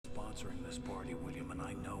sponsoring this party, William, and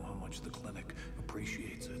I know how much the clinic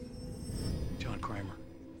appreciates it. John Kramer.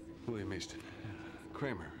 William Easton.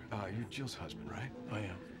 Kramer, you're Jill's husband, right? I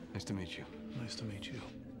am. Nice to meet you. Nice to meet you.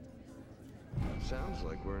 Sounds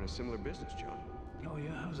like we're in a similar business, John. Oh,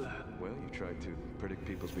 yeah? How's that? Well, you try to predict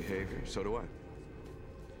people's behavior. So do I.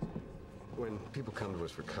 When people come to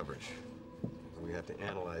us for coverage, we have to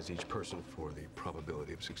analyze each person for the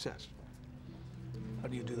probability of success. How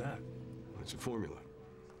do you do that? It's a formula.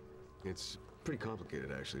 It's pretty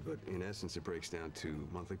complicated, actually, but in essence, it breaks down to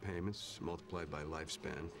monthly payments multiplied by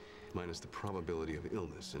lifespan minus the probability of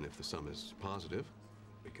illness. And if the sum is positive,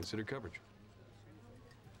 we consider coverage.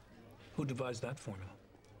 Who devised that formula?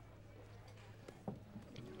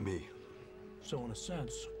 Me. So, in a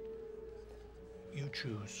sense, you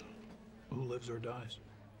choose who lives or dies.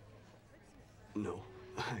 No.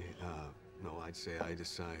 No, I'd say I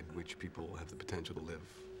decide which people have the potential to live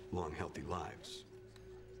long, healthy lives.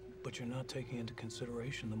 But you're not taking into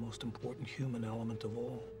consideration the most important human element of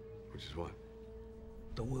all. Which is what?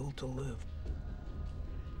 The will to live.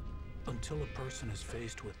 Until a person is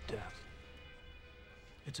faced with death,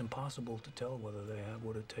 it's impossible to tell whether they have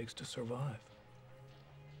what it takes to survive.